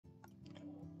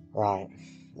Right,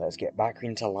 let's get back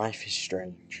into Life is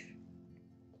Strange.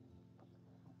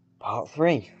 Part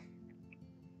 3.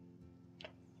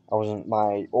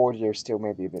 My audio still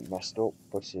may be a bit messed up,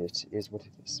 but it is what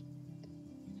it is.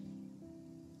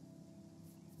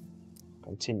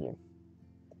 Continue.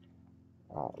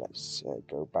 Right, let's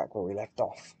go back where we left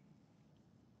off.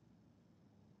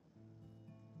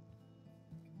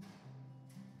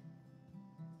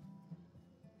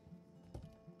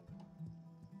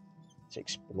 Let's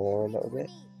explore a little bit.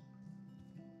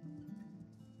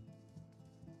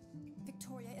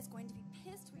 Victoria is going to be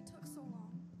pissed we took so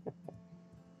long.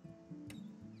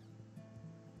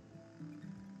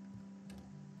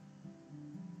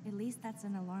 At least that's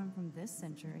an alarm from this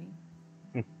century.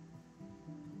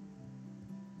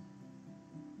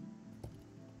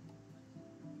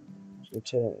 So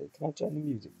can I turn the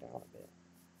music down a bit?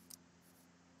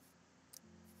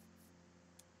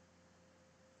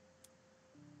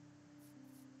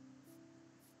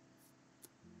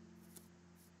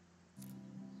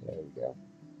 There we go.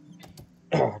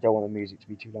 I don't want the music to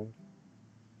be too loud.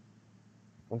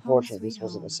 Unfortunately, this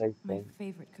wasn't a safe my thing.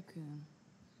 favorite cocoon.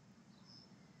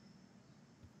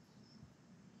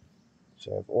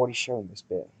 So I've already shown this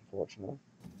bit, unfortunately.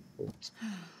 But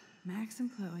Max and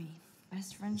Chloe,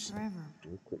 best friends forever.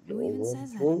 do a quick Who little even run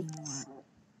says that through. anymore?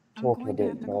 I'm Talking a going to bit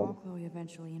have to more. call Chloe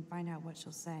eventually and find out what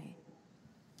she'll say.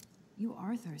 You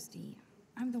are thirsty.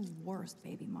 I'm the worst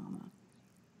baby mama.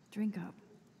 Drink up.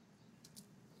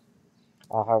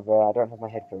 I don't have my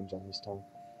headphones on this time.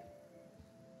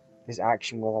 This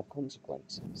action will have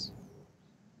consequences.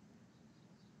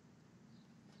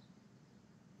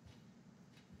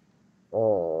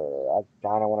 I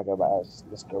kinda wanna go back.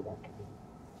 Let's go back.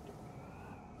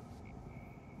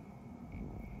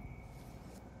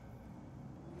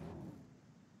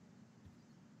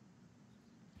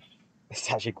 It's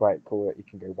actually quite cool that you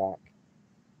can go back.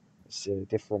 It's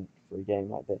different for a game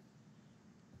like this.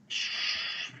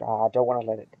 I don't want to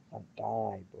let it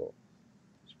die, but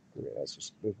let's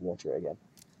just water it again.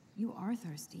 You are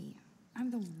thirsty.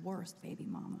 I'm the worst baby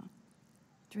mama.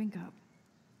 Drink up.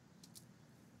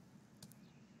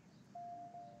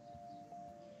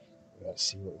 Let's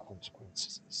see what the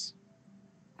consequences is.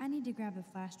 I need to grab the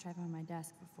flash drive on my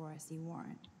desk before I see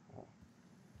Warren. Oh.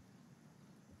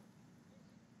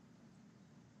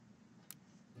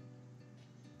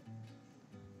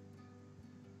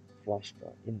 Flash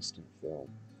drive, instant film.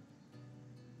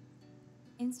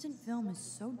 Instant film is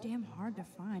so damn hard to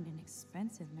find and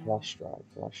expensive now. Flash drive.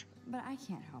 But I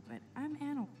can't help it. I'm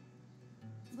Anna.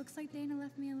 Looks like Dana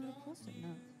left me a little post-it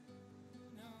note.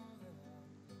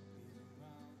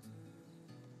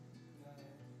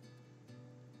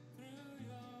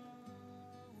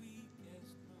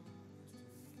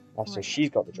 Oh, so she's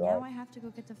got the drive. Now I have to go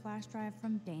get the flash drive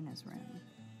from Dana's room.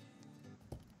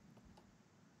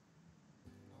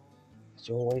 It's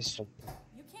always something.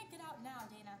 You can't get out now,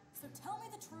 Dana, so tell me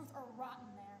the truth or rot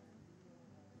in there.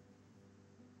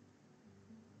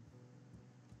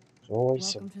 It's always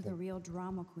Welcome something. to the real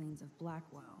drama queens of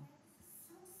Blackwell.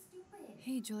 So stupid.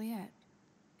 Hey, Juliet.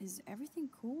 Is everything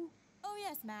cool? Oh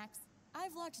yes, Max.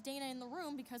 I've locked Dana in the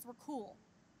room because we're cool.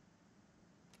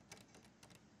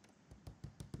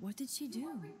 What did she do?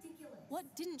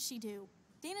 What didn't she do?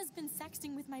 Dana's been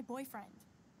sexting with my boyfriend.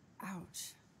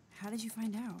 Ouch. How did you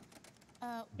find out?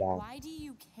 Damn. Why do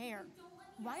you care?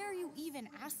 Why are you even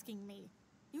asking me?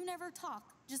 You never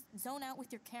talk, just zone out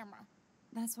with your camera.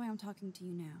 That's why I'm talking to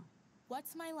you now.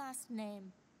 What's my last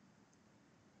name?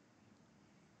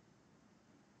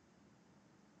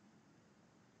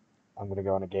 I'm gonna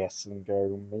go on a guess and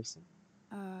go Mason.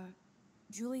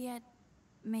 Juliet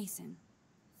Mason.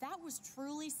 That was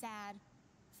truly sad.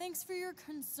 Thanks for your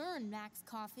concern, Max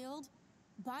Caulfield.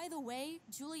 By the way,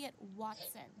 Juliet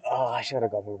Watson. Oh, I should have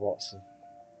gone with Watson.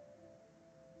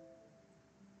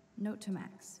 Note to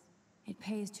Max. It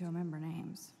pays to remember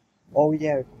names. Oh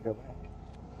yeah, we can go back.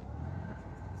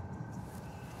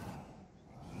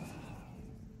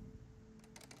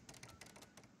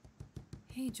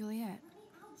 Hey, Juliet.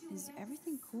 Is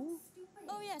everything cool?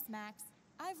 Oh yes, Max.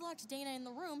 I've locked Dana in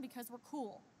the room because we're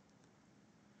cool.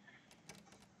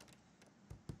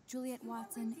 Juliet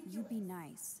Watson, you be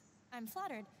nice. I'm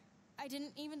flattered. I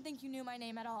didn't even think you knew my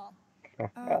name at all.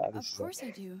 Of course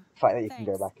I do. The fact that you can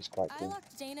go Thanks. back is quite I cool.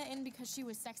 locked Dana in because she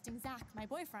was sexting Zach, my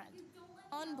boyfriend.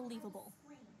 Unbelievable.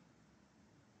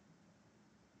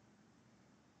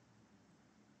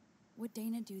 Would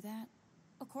Dana do that?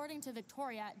 According to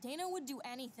Victoria, Dana would do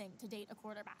anything to date a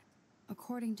quarterback.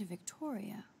 According to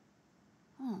Victoria.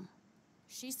 Huh.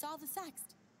 She saw the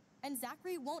sext, and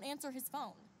Zachary won't answer his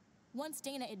phone. Once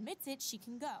Dana admits it, she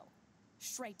can go.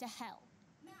 Straight to hell.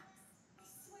 Max, I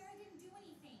swear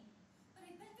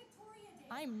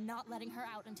I'm not letting her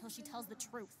out until she tells the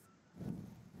truth.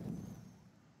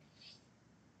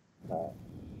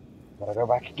 Gotta go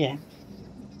back again.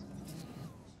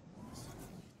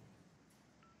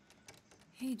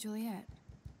 Hey, Juliet.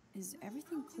 Is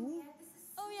everything cool?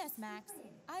 Oh yes, Max.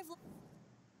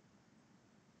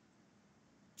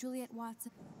 Juliet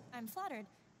Watson. I'm flattered.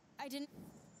 I didn't...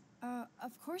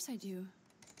 Of course I do.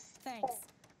 Thanks.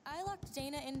 I locked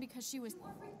Dana in because she was...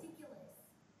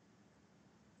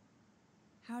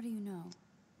 How do you know?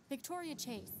 Victoria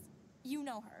Chase. You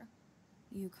know her.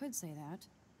 You could say that.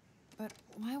 But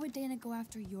why would Dana go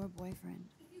after your boyfriend?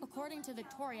 According to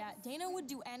Victoria, Dana would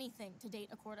do anything to date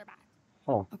a quarterback.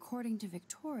 Huh. According to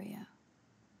Victoria.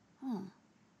 Huh.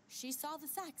 She saw the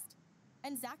sext.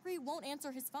 And Zachary won't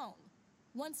answer his phone.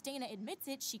 Once Dana admits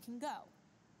it, she can go.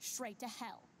 Straight to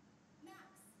hell. Max,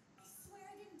 I swear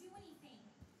I didn't do anything.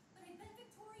 But I bet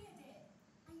Victoria did.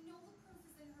 I know the proof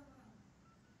is in her room.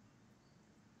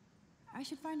 I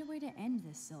should find a way to end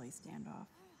this silly standoff.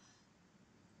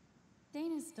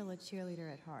 Dana's still a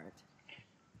cheerleader at heart.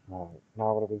 Right,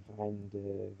 now I gotta go find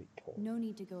Victoria. No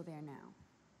need to go there now.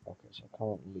 Okay, so I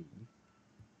can't leave.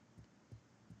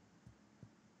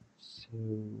 So...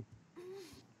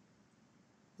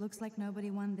 Looks like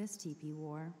nobody won this TP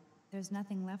war. There's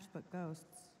nothing left but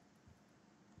ghosts.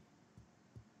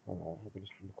 Alright, I can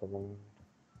just look around.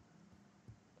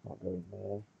 Can't go in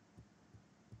there.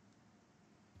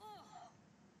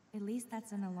 At least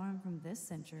that's an alarm from this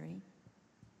century.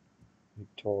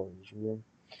 Victoria's room.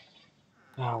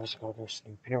 Now I just gotta go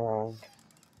snooping around.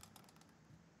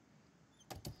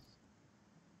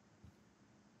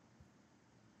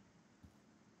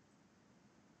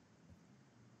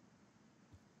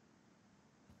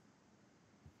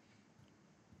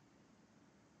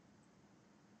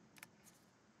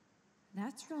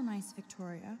 That's real nice,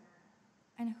 Victoria.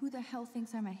 And who the hell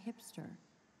thinks I'm a hipster?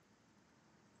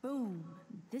 Boom!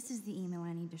 This is the email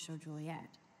I need to show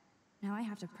Juliet. Now I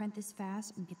have to print this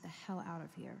fast and get the hell out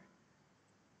of here.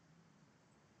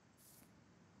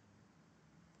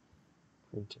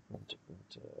 Printer, printer,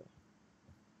 printer.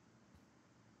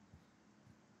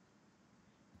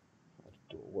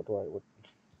 What do I...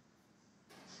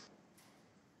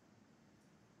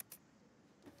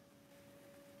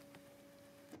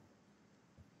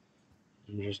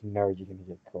 You just know you're gonna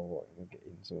get caught and get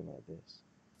into something like this.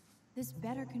 This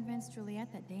better convince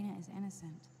Juliet that Dana is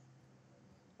innocent.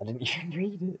 I didn't even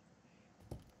read it.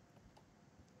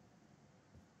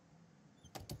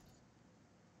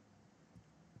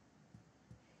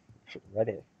 Should have read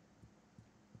it.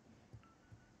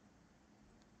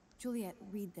 Juliet,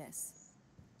 read this.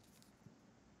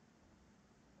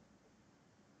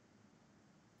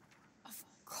 Of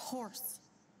course.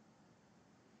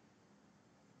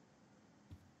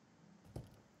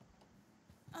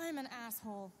 I'm an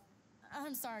asshole.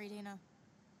 I'm sorry, Dana.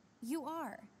 You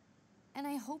are. And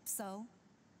I hope so.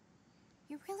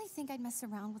 You really think I'd mess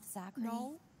around with Zachary?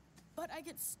 No, but I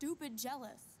get stupid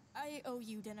jealous. I owe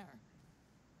you dinner.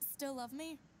 Still love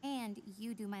me? And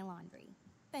you do my laundry.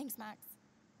 Thanks, Max.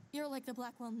 You're like the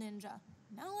Blackwell Ninja.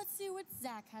 Now let's see what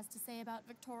Zach has to say about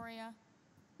Victoria.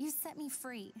 You set me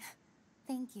free.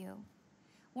 Thank you.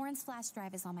 Warren's flash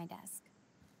drive is on my desk.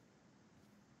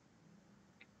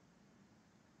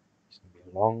 It's gonna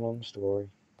be a long, long story.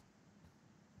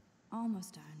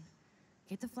 Almost done.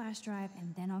 Get the flash drive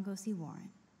and then I'll go see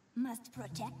Warren. Must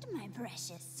protect my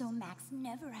precious so Max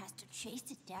never has to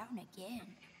chase it down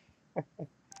again.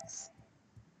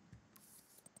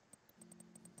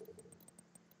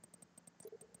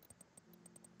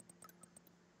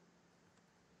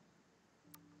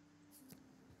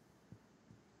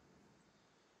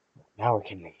 Now we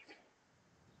can leave.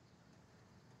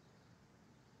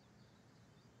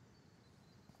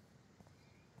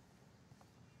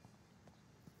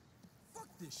 Fuck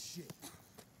this shit.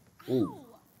 Ooh. Ow!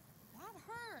 That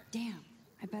hurt. Damn,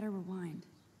 I better rewind.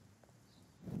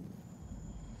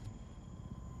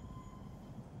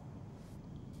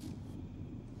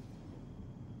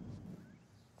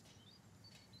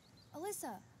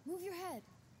 Alyssa, move your head.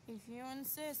 If you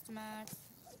insist, Max.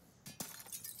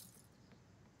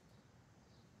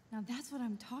 Now that's what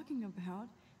I'm talking about.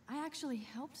 I actually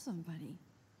helped somebody.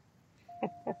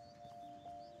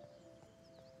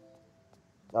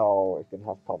 Oh, it can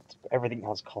have everything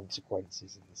has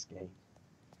consequences in this game.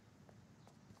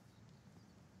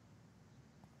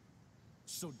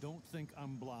 So don't think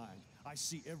I'm blind. I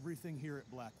see everything here at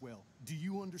Blackwell. Do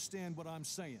you understand what I'm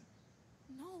saying?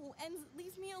 No, and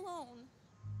leave me alone.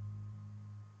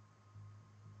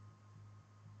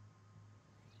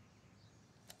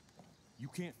 You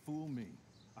can't fool me.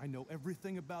 I know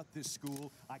everything about this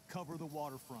school. I cover the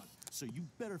waterfront. So you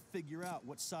better figure out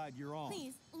what side you're on.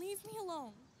 Please, leave me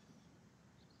alone.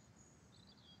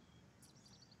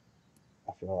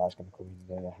 I feel that's going to come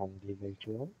in handy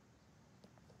later on.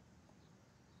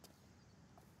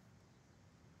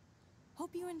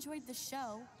 Hope you enjoyed the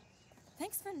show.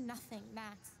 Thanks for nothing,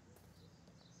 Max.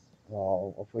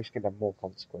 Oh, I wish we could have more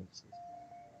consequences.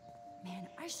 Man,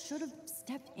 I should have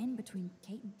stepped in between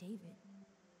Kate and David.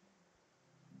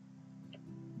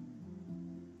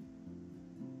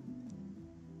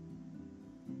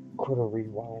 Could have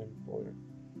rewind, but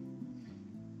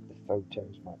the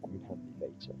photos might come in handy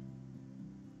later.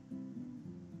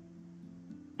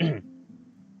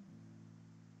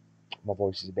 My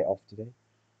voice is a bit off today.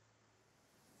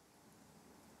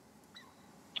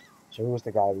 So who was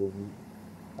the guy we were meeting?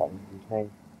 Can't remember his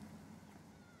name.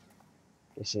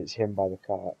 Guess it's him by the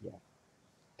car. Yeah,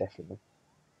 definitely.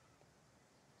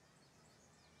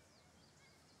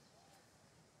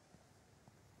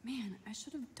 Man, I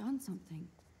should have done something.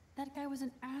 That guy was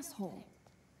an asshole.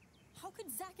 How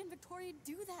could Zach and Victoria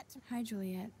do that to me? Hi,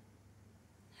 Juliet.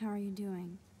 How are you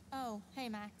doing? Oh, hey,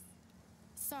 Max.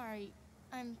 Sorry,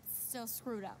 I'm still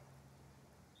screwed up.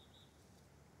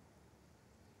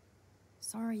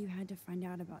 Sorry you had to find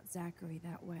out about Zachary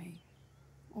that way.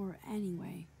 Or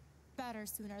anyway. Better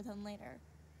sooner than later.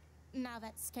 Now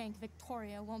that skank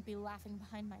Victoria won't be laughing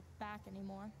behind my back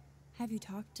anymore. Have you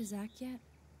talked to Zach yet?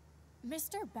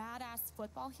 Mr. Badass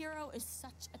Football Hero is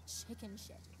such a chicken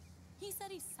shit. He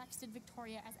said he sexted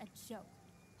Victoria as a joke.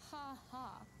 Ha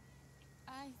ha.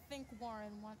 I think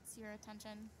Warren wants your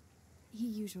attention. He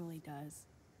usually does.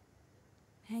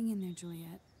 Hang in there,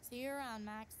 Juliet. See you around,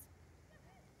 Max.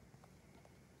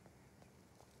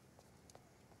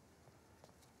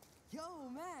 Yo,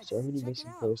 Max! So many check missing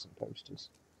it out. person posters.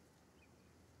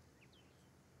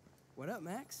 What up,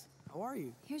 Max? How are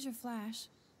you? Here's your flash.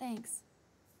 Thanks.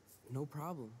 No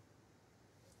problem.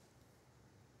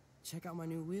 Check out my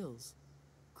new wheels.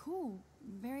 Cool.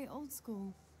 Very old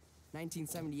school.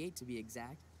 1978 to be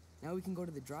exact. Now we can go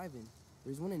to the drive-in.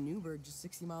 There's one in Newburgh just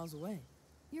 60 miles away.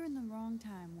 You're in the wrong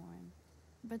time, Warren.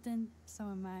 But then, so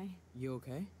am I. You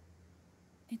okay?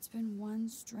 It's been one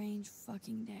strange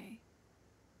fucking day.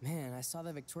 Man, I saw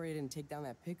that Victoria didn't take down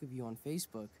that pic of you on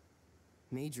Facebook.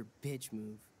 Major bitch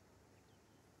move.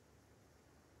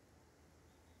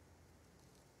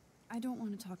 I don't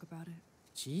want to talk about it.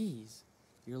 Jeez,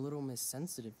 you're a little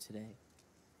missensitive today.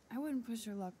 I wouldn't push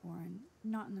your luck, Warren.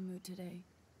 Not in the mood today.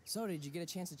 So, did you get a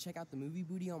chance to check out the movie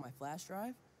booty on my flash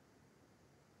drive?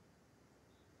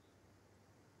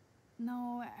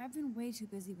 No, I've been way too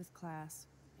busy with class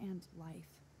and life.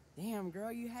 Damn,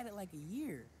 girl, you had it like a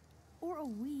year. Or a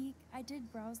week. I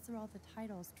did browse through all the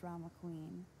titles, Drama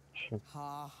Queen.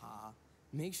 Ha ha.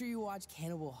 Make sure you watch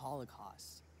Cannibal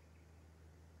Holocaust.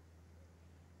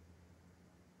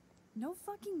 No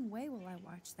fucking way will I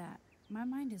watch that. My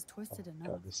mind is twisted Oh enough.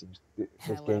 god, this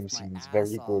I game laughed my seems ass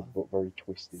very good off. but very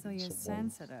twisted So in you're some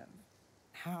ways. sensitive.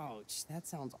 Ouch, that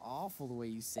sounds awful the way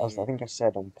you say I it. think I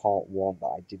said on part 1 that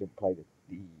I didn't play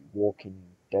the Walking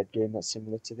Dead game that's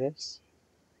similar to this.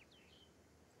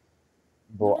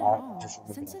 But Not at I all. just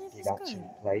remember Sensitive I did is actually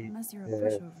good, play unless you're a the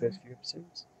pushover. first few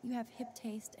episodes. You have hip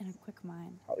taste and a quick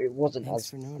mind. It wasn't Thanks as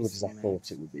for good as I noticing, thought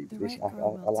Max. it would be. The But this, right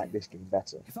girl I will like too. this game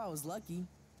better. If I was lucky.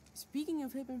 Speaking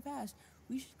of hip and fast,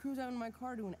 we should cruise out in my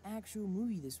car to an actual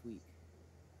movie this week.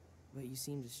 But you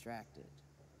seem distracted.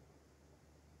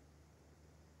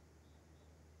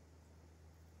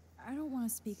 I don't want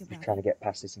to speak Just about trying to it. get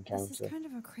past this This encounter. is kind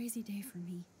of a crazy day for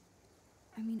me.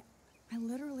 I mean, I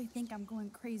literally think I'm going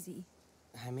crazy.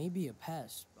 I may be a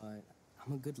pest, but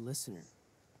I'm a good listener.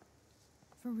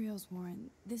 For reals, Warren,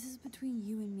 this is between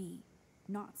you and me,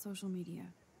 not social media.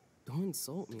 Don't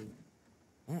insult me.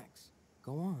 Max,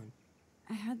 go on.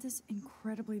 I had this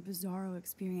incredibly bizarro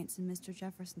experience in Mr.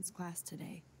 Jefferson's class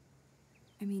today.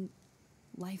 I mean,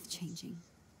 life-changing.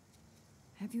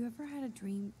 Have you ever had a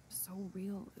dream so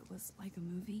real it was like a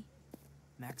movie?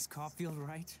 Max Caulfield,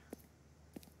 right?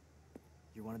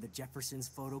 You're one of the Jefferson's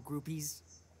photo groupies?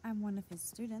 I'm one of his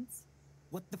students.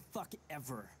 What the fuck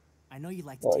ever? I know you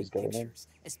like to What is take going on? pictures,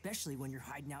 especially when you're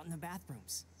hiding out in the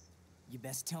bathrooms. You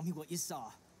best tell me what you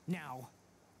saw. Now.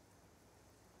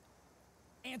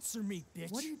 Answer me,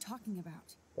 bitch. What are you talking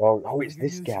about? Oh, I oh, know it's you're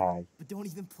this new here, guy. But don't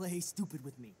even play stupid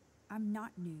with me. I'm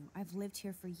not new. I've lived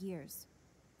here for years.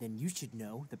 Then you should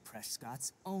know the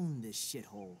Prescotts own this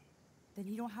shithole. Then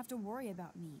you don't have to worry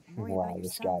about me. Worry Wow, about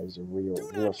this yourself. guy is a real, Do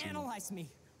real not senior. analyze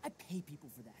me. I pay people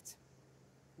for that.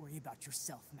 Worry about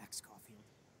yourself, Max Caulfield.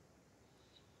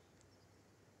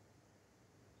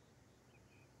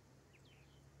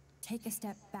 Take a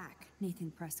step back,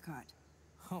 Nathan Prescott.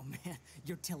 Oh man,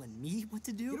 you're telling me what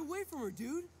to do? Get away from her,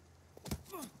 dude!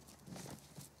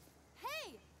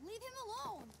 Hey, leave him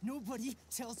alone. Nobody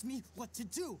tells me what to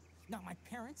do. Not my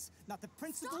parents, not the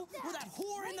principal, Stop that! or that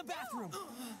whore in the Right now! bathroom.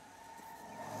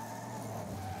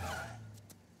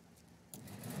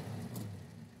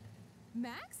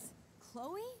 Max?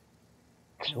 Chloe?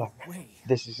 No way.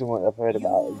 This is something I've heard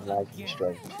about You in Life is again.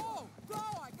 Strange. Go! Go!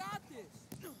 I got this!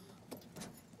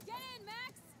 Get in,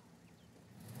 Max!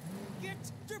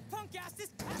 Get your punk asses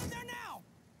out of there now!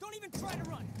 Don't even try to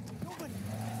run. Nobody.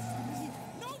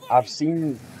 Nobody. I've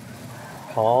seen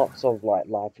parts of like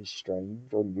Life is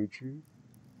Strange on YouTube.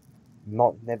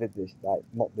 Not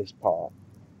this part.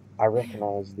 I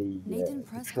recognise the Nathan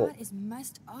truck Prescott is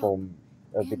messed up. from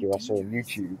a and video I saw on dangerous.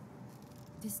 YouTube.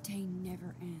 This day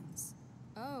never ends.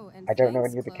 Oh, and I don't know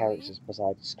thanks, any other Chloe. characters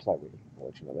besides Chloe,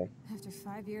 unfortunately. After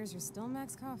 5 years, you're still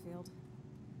Max Caulfield.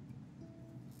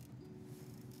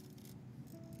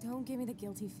 Don't give me the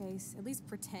guilty face. At least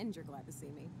pretend you're glad to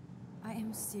see me. I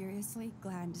am seriously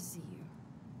glad to see you.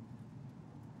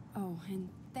 Oh, and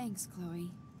thanks,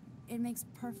 Chloe. It makes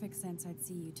perfect sense I'd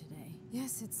see you today.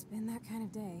 Yes, it's been that kind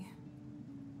of day.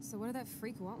 So what did that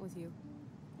freak want with you?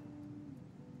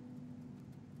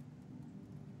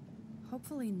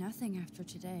 Hopefully nothing after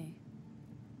today.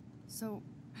 So,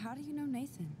 how do you know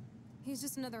Nathan? He's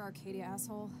just another Arcadia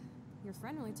asshole. Your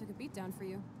friend really took a beat down for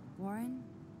you. Warren?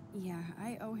 Yeah,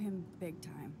 I owe him big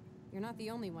time. You're not the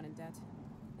only one in debt.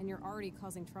 And you're already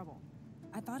causing trouble.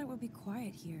 I thought it would be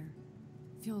quiet here.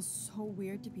 Feels so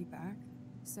weird to be back.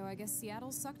 So I guess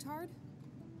Seattle sucked hard?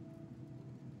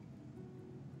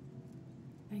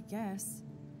 I guess.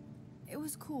 It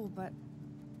was cool, but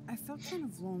I felt kind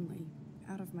of lonely,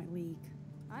 out of my league.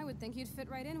 I would think you'd fit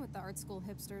right in with the art school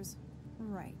hipsters.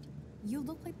 Right. You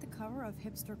look like the cover of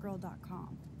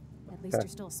hipstergirl.com. At least you're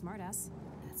still a smartass.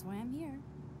 That's why I'm here.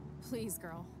 Please,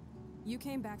 girl. You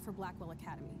came back for Blackwell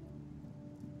Academy.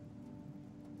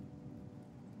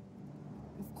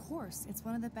 Of course, it's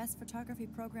one of the best photography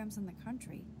programs in the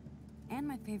country. And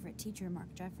my favorite teacher,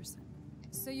 Mark Jefferson.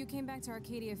 So you came back to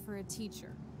Arcadia for a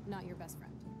teacher, not your best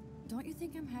friend. Don't you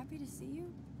think I'm happy to see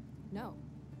you? No.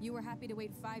 You were happy to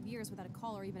wait 5 years without a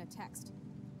call or even a text.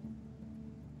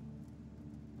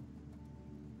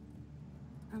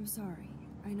 I'm sorry.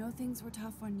 I know things were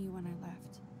tough on you when I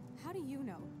left. How do you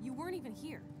know? You weren't even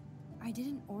here. I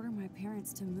didn't order my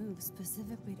parents to move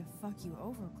specifically to fuck you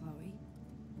over, Chloe.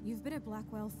 You've been at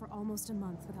Blackwell for almost a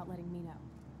month without letting me know.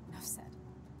 Enough said.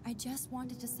 I just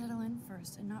wanted to settle in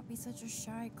first and not be such a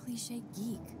shy, cliche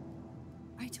geek.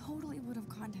 I totally would have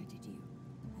contacted you.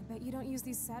 I bet you don't use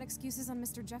these sad excuses on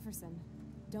Mr. Jefferson.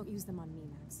 Don't use them on me,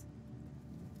 Max.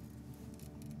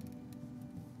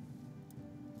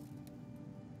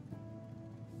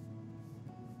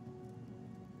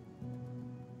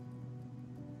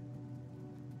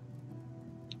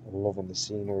 I'm loving the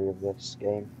scenery of this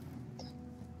game.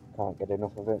 Can't get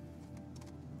enough of it.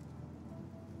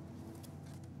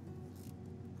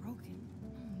 Broken?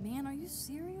 Man, are you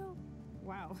serial?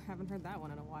 Wow, haven't heard that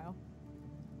one in a while.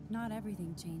 Not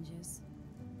everything changes.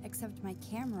 Except my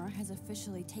camera has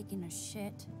officially taken a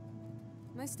shit.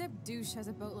 My step douche has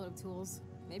a boatload of tools.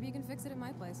 Maybe you can fix it at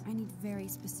my place. I need very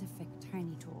specific,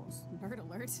 tiny tools. Nerd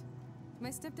alert. My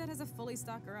stepdad has a fully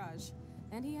stocked garage,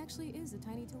 and he actually is a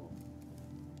tiny tool.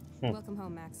 Welcome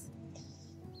home, Max.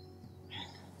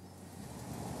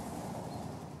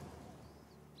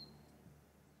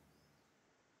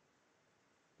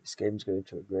 This game's going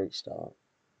to a great start.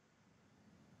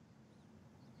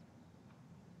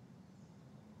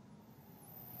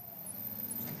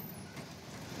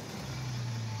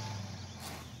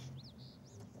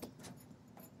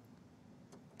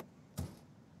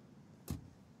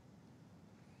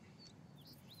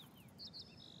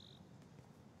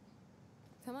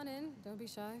 Come on in, don't be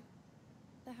shy.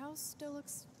 The house still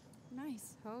looks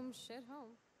nice. Home, shit, home.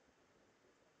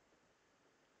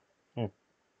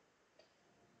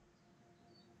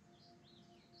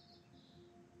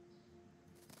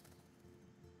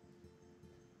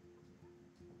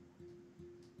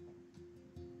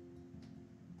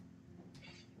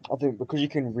 I think because you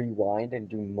can rewind and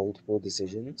do multiple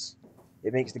decisions,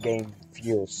 it makes the game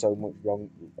feel so much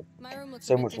My room looks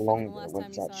so a bit much different than the longer last when time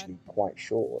it's you saw it. actually quite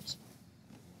short.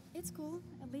 It's cool.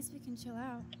 At least we can chill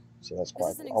out. So that's This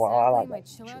quite isn't cool. I exactly like my that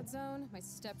chill feature. out zone. My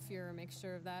step-Fuhrer makes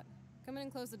sure of that. Come in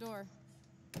and close the door.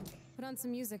 Put on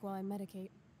some music while I medicate.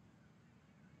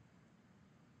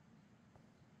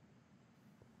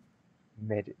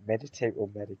 Meditate or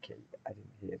medicate? I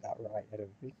didn't hear that right, I don't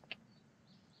think.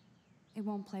 It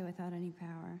won't play without any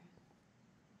power.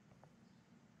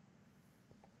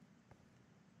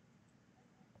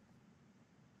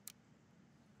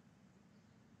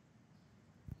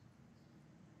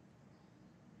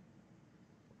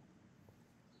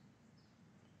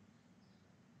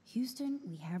 Houston,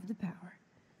 we have the power.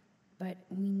 But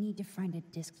we need to find a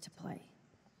disc to play.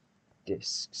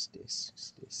 Discs.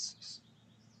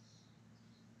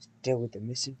 Still with the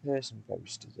missing person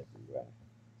posters everywhere.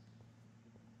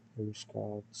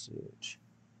 Postcard search.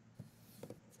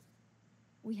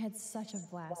 We had such a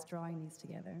blast drawing these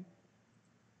together.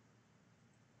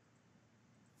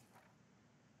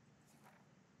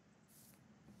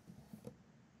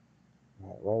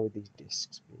 Right, where would these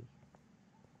discs be?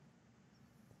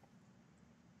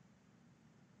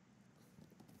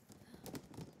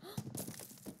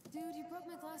 Dude, you broke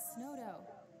my glass snow dough.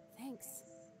 Thanks.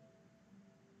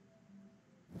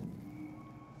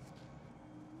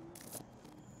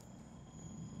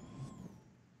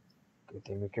 Good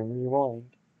thing we can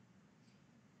rewind.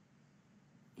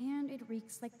 And it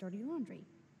reeks like dirty laundry.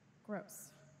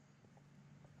 Gross.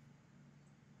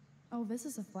 Oh, this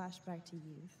is a flashback to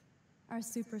youth. Our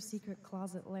super secret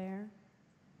closet lair.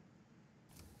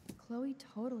 Chloe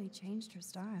totally changed her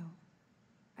style.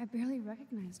 I barely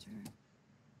recognized her.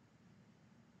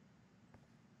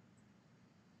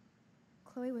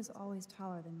 Chloe was always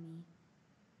taller than me.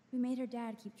 We made her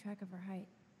dad keep track of her height.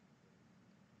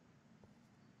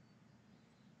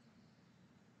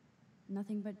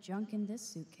 Nothing but junk in this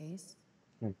suitcase.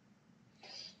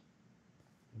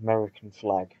 American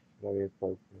flag, very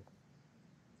appropriate.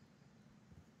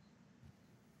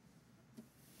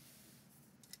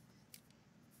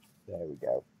 There we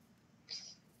go.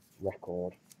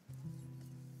 Record.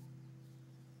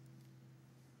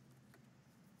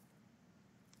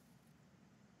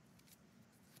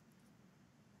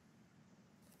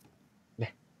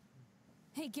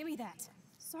 Hey, give me that.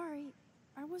 Sorry,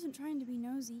 I wasn't trying to be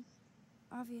nosy.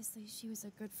 Obviously, she was a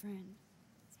good friend.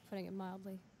 It's putting it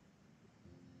mildly.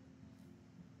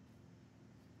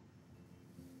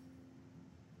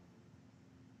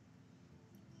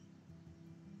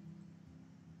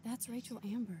 That's Rachel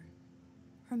Amber.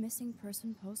 Her missing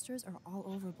person posters are all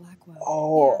over Blackwell.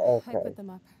 Oh, Yeah, I okay. put them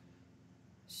up.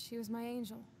 She was my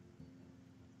angel.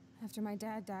 After my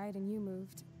dad died and you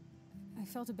moved, I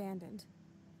felt abandoned.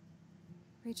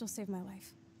 Rachel saved my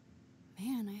life.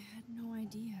 Man, I had no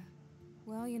idea.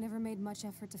 Well, you never made much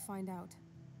effort to find out.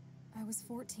 I was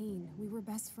 14. We were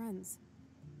best friends.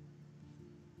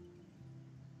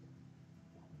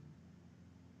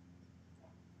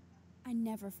 I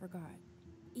never forgot.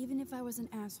 Even if I was an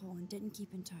asshole and didn't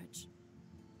keep in touch.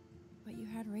 But you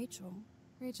had Rachel.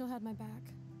 Rachel had my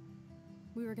back.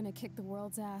 We were gonna kick the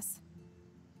world's ass.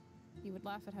 You would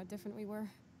laugh at how different we were.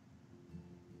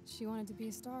 She wanted to be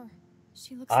a star.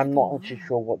 She looks I'm like not a actually mom.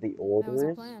 sure what the That was order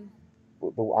our is. plan.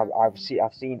 But Our I've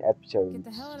seen episodes Get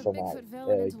the hell out of from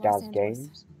Bigfootville and into Los Dad's Angeles.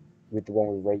 Games with the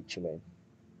one with Rachel in.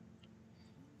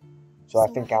 So I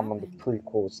So think what I'm on the happened?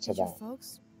 prequels to Did your that.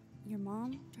 folks, your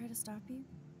mom, try to stop you?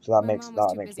 So that My makes mom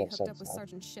was too more busy hooked sense up with now.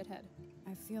 Sergeant Shithead.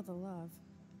 I feel the love.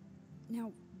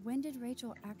 Now, when did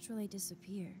Rachel actually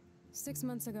disappear? 6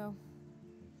 months ago,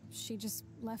 she just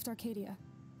left Arcadia.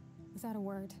 Without a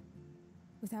word.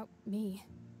 Without me.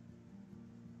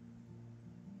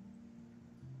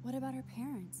 What about her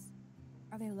parents?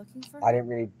 Are they looking for her? I didn't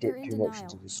really They're dip in too much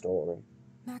denial. into the story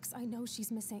Max, I know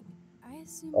she's missing. I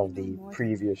assume of you know the more than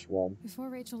previous one. Before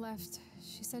Rachel left,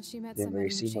 she said she met Didn't somebody really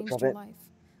who see much changed of her it. life.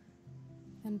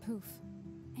 And poof.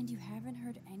 that. And you haven't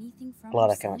heard anything from Glad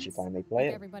her I can actually since? finally play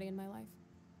Like it. everybody in my life.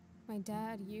 My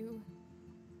dad, you,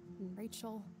 and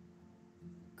Rachel.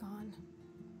 Gone.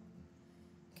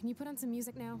 Can you put on some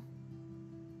music now?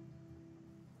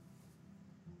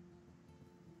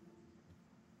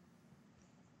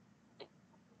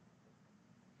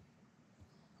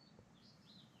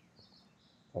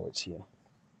 Oh, it's here.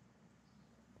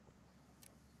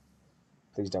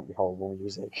 Please don't be horrible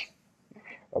music.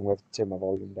 I'm going to turn my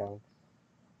volume down.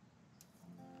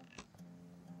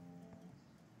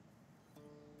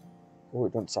 Oh,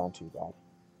 it doesn't sound too bad.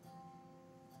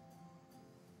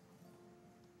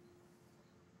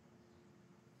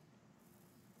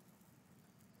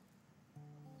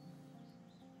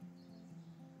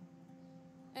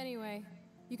 Anyway,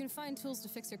 you can find tools to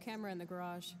fix your camera in the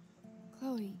garage.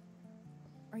 Chloe,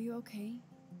 are you okay?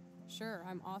 Sure,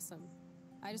 I'm awesome.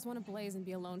 I just want to blaze and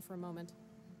be alone for a moment.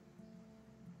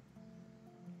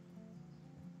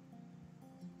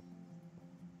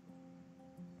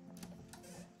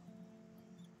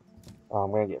 Oh,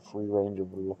 I'm going to get free range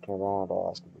of looking around. Oh,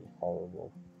 that's going to be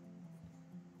horrible.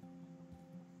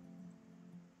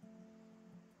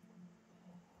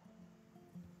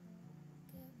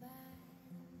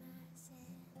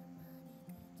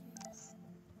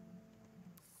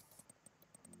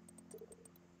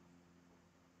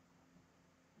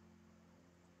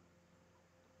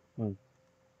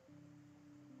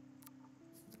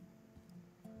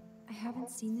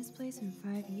 haven't seen this place in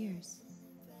 5 years.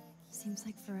 Seems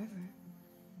like forever.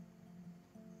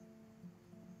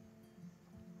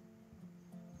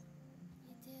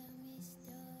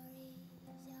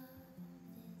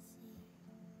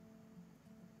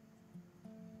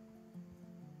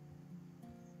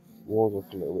 Walls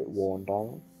look a little bit worn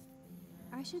down.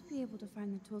 I should be able to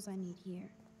find the tools I need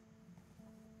here.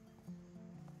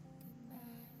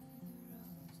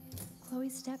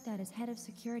 Chloe's stepdad is head of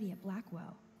security at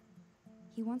Blackwell.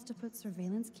 He wants to put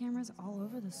surveillance cameras all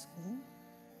over the school?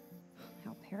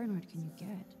 How paranoid can you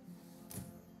get?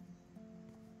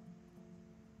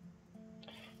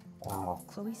 Wow.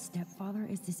 Chloe's stepfather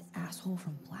is this asshole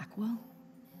from Blackwell?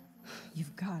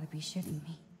 You've got to be shitting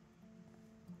me.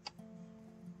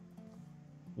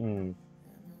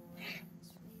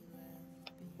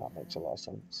 That makes a lot of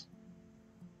sense.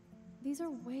 These are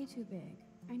way too big.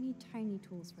 I need tiny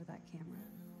tools for that camera.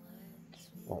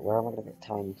 Right, where am I going to get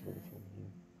tiny tools from here?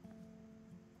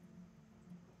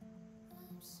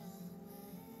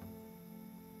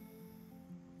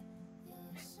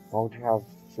 Why would you have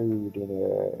food in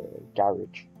a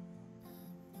garage?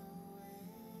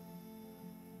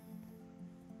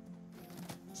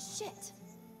 Shit!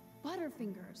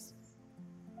 Butterfingers.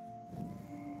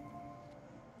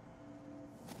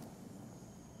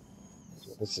 That's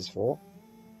what this is for.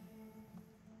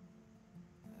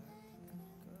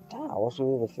 Damn, what's with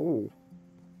all the food?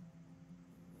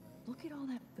 Look at all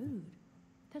that food.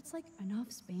 That's like enough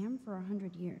spam for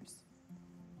 100 years.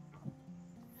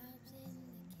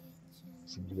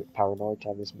 Seems a bit paranoid to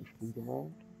have this much food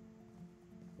around.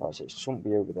 Right, so it shouldn't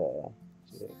be over there.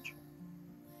 Search.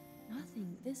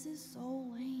 Nothing. This is so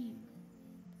lame.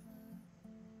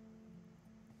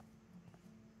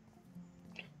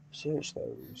 Search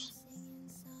those.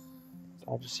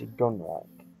 I just see gun rack.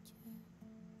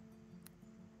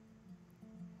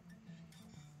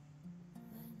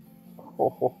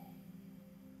 Oh.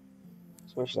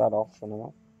 Switch that off for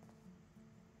now.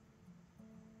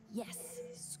 Yes,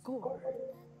 score.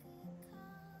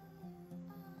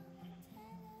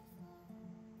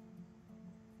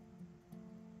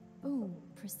 Ooh,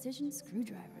 precision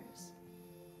screwdrivers.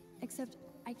 Except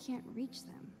I can't reach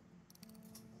them.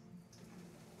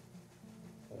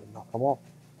 Knock them off.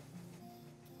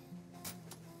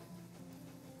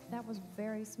 That was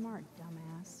very smart,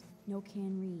 dumbass. No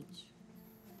can reach.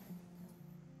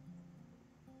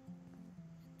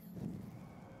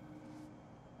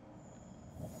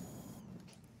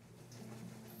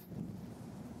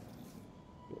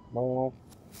 Get more.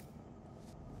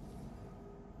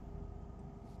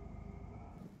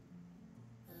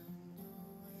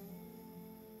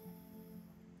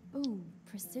 Ooh,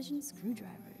 precision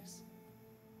screwdrivers.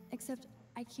 Except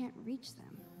I can't reach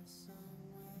them.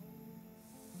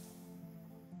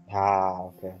 Ah,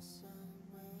 okay.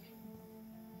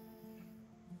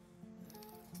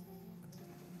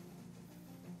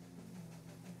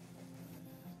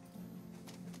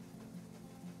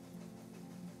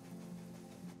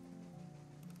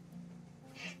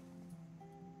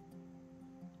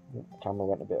 Camera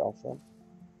went a bit off then.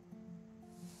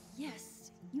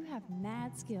 Yes, you have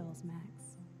mad skills,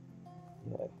 Max.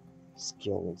 Yeah.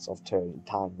 Skills of turning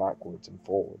time backwards and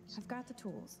forwards. I've got the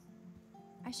tools.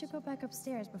 I should go back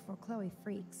upstairs before Chloe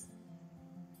freaks.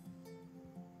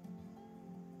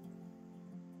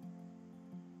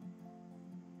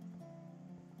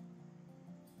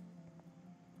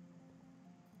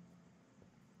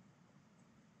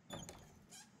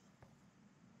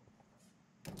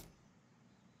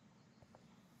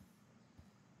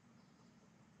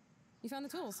 You found the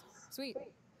tools. Sweet.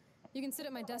 You can sit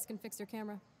at my desk and fix your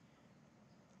camera.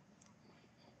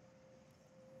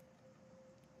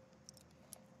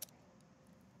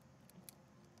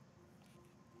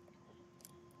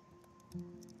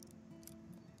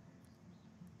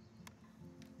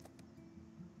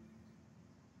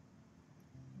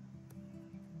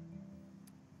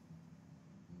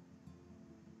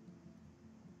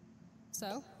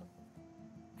 So?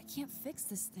 I can't fix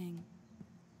this thing.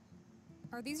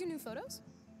 Are these your new photos?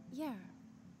 Yeah,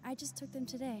 I just took them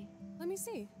today. Let me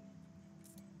see.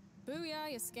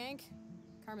 Booyah, you skank.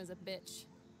 Karma's a bitch.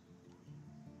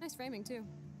 Nice framing, too.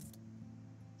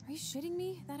 Are you shitting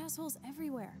me? That asshole's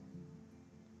everywhere.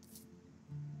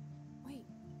 Wait,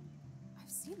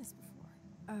 I've seen this before.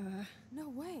 No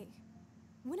way.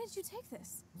 When did you take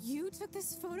this? You took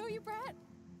this photo, you brat?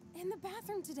 In the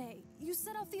bathroom today. You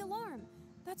set off the alarm.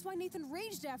 That's why Nathan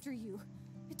raged after you.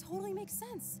 It totally makes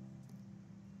sense.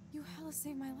 You hella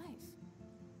saved my life.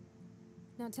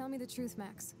 Now tell me the truth,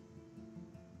 Max.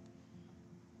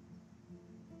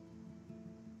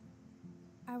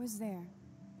 I was there,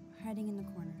 hiding in the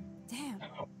corner. Damn.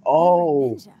 Oh,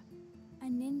 You're a ninja. A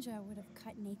ninja would have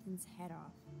cut Nathan's head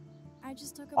off. I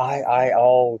just took a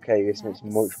oh, okay, this That makes is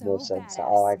much so more sense. badass.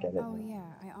 Oh, I get it Oh now.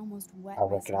 yeah, I almost wet I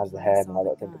myself recognise the when I hair saw now that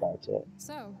the I think gun. about it.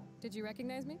 So, did you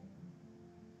recognize me?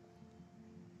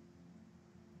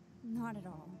 Not at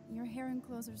all. Your hair and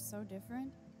clothes are so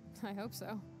different. I hope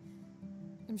so.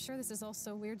 I'm sure this is all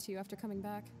so weird to you after coming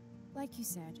back. Like you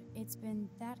said, it's been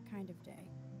that kind of day.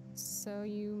 So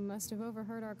you must have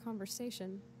overheard our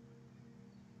conversation.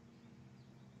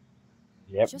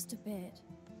 Yep. Just a bit.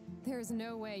 There is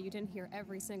no way you didn't hear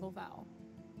every single vowel.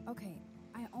 Okay,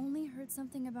 I only heard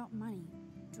something about money,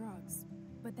 drugs,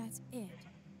 but that's it.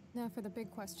 Now for the big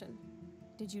question.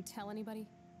 Did you tell anybody?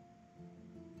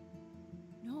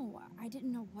 No, I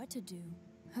didn't know what to do.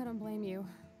 I don't blame you.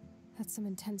 That's some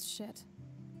intense shit.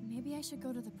 Maybe I should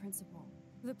go to the principal.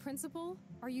 The principal?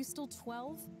 Are you still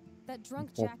 12? That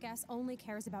drunk jackass only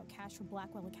cares about cash for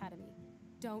Blackwell Academy.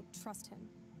 Don't trust him.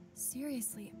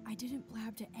 Seriously, I didn't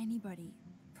blab to anybody.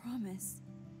 Promise.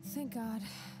 Thank God.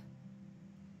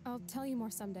 I'll tell you more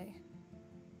someday.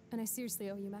 And I seriously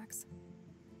owe you, Max.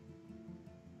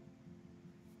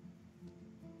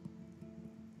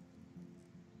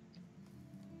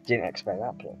 Didn't expect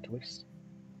that plot twist.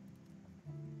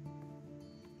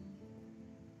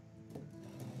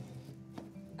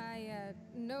 I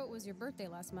know it was your birthday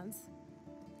last month.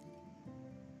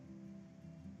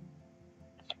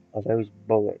 Oh, there was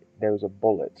a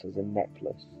bullet as a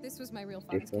necklace. This was my real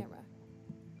father's Different.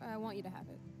 camera. I want you to have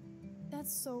it.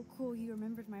 That's so cool you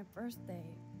remembered my birthday.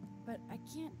 But I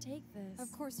can't take this.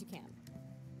 Of course you can.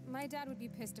 My dad would be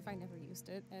pissed if I never used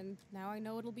it, and now I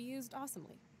know it'll be used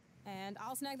awesomely. And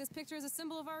I'll snag this picture as a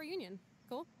symbol of our reunion.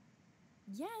 Cool?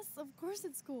 Yes, of course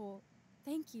it's cool.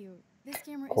 Thank you. This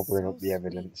camera is Covering so up the sweet.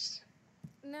 evidence.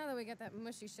 Now that we got that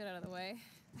mushy shit out of the way,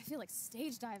 I feel like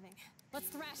stage diving. Let's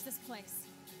thrash this place.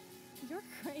 You're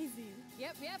crazy.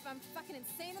 Yep, I'm fucking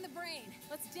insane in the brain.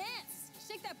 Let's dance!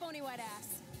 Shake that bony white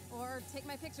ass. Or take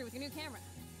my picture with your new camera.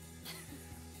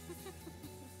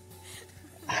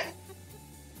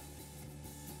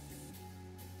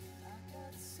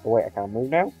 Oh wait, I can't move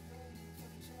now?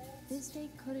 This day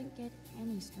couldn't get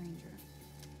any stranger.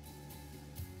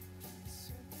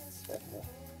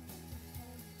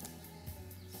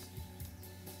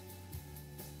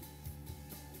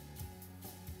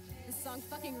 This song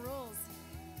fucking rules.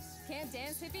 Can't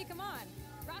dance, hippie? Come on.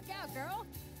 Rock out, girl.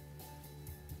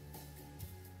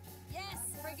 Yes,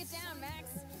 break it down, Max.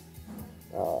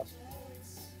 Oh,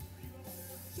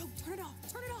 Yo, turn it off,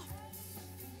 turn it off.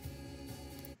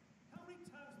 How many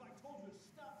times have I told you to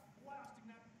stop blasting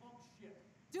that punk shit?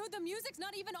 Dude, the music's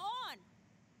not even on.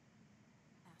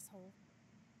 Asshole.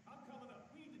 I'm coming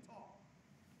up. We need to talk.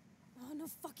 Oh, no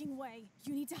fucking way.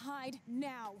 You need to hide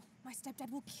now. My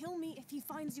stepdad will kill me if he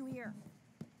finds you here.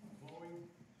 Chloe,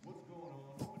 what's going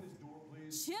on? Open this door,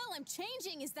 please. Chill, I'm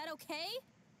changing. Is that okay?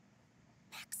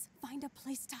 Max, find a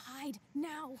place to hide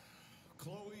now.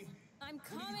 Chloe, I'm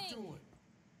what are you coming. doing?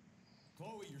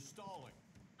 Chloe, you're stalling.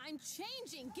 I'm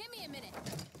changing. Give me a minute.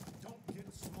 Don't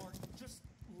get smart. Just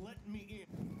let me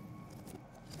in.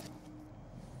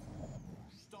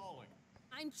 Stalling.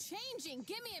 I'm changing.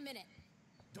 Give me a minute.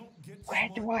 Don't get where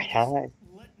smart. do I Just hide?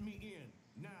 let me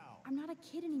in. Now. I'm not a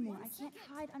kid anymore. I can't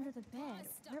second. hide under the bed.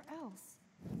 Stop. Where else?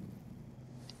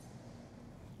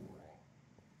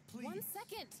 Please. 1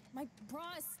 second. My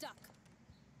bra is stuck.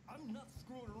 I'm not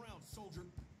screwing around, soldier.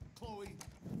 Chloe.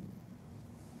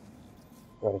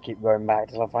 Gotta keep going back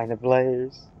till I find a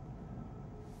blaze.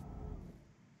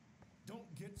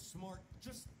 Don't get smart.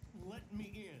 Just let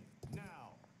me in.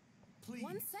 Now. Please.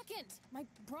 1 second. My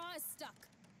bra is stuck.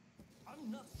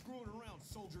 I'm not screwing around,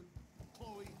 soldier.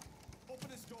 Chloe, open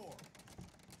this door.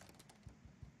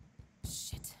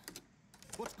 Shit.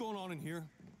 What's going on in here?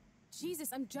 Jesus,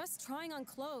 I'm just trying on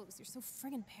clothes. You're so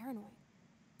friggin' paranoid.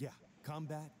 Yeah,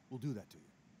 combat will do that to you.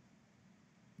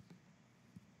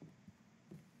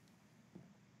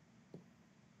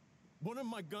 One of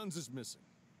my guns is missing.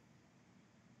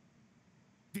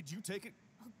 Did you take it?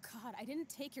 Oh God, I didn't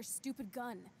take your stupid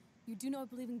gun. You do know I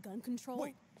believe in gun control?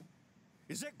 Wait,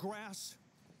 is that grass?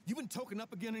 You been toking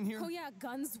up again in here? Oh yeah,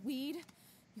 guns, weed.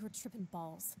 You were tripping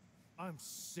balls. I'm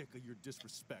sick of your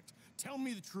disrespect. Tell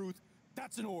me the truth.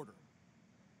 That's an order.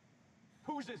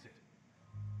 Whose is it?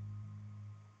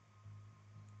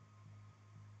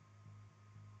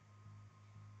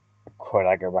 Could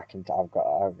I go back into? I've got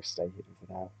to stay here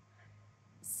for now.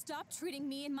 Stop treating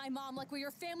me and my mom like we're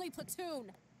your family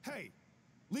platoon. Hey,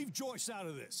 leave Joyce out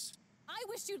of this. I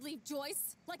wish you'd leave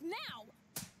Joyce, like now.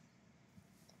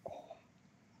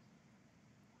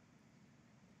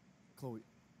 Chloe,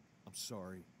 I'm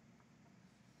sorry.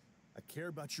 I care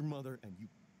about your mother, and you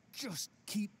just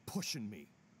keep pushing me.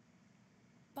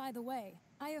 By the way,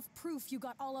 I have proof you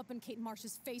got all up in Kate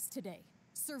Marsh's face today.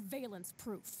 Surveillance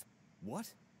proof.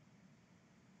 What?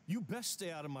 You best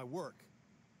stay out of my work.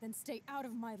 Then stay out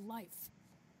of my life.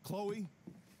 Chloe,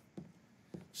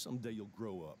 someday you'll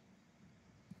grow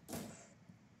up.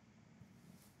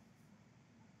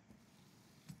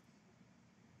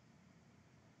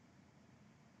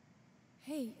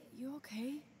 Hey, you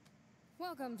okay?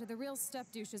 Welcome to the real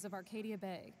step douches of Arcadia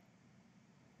Bay.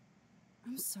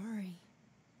 I'm sorry.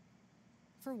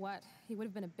 For what? He would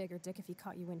have been a bigger dick if he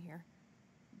caught you in here.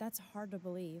 That's hard to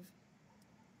believe.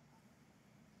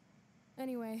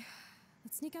 Anyway,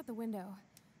 let's sneak out the window.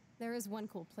 There is one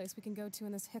cool place we can go to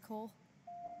in this hick hole.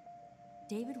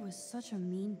 David was such a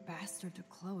mean bastard to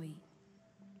Chloe.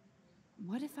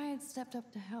 What if I had stepped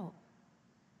up to help?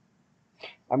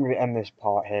 I'm going to end this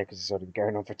part here because it's sort of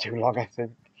going on for too long, I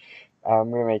think.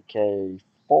 I'm going to make a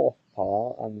 4th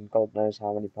part, and God knows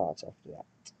how many parts after that.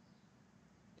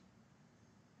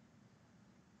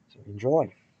 So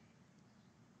enjoy.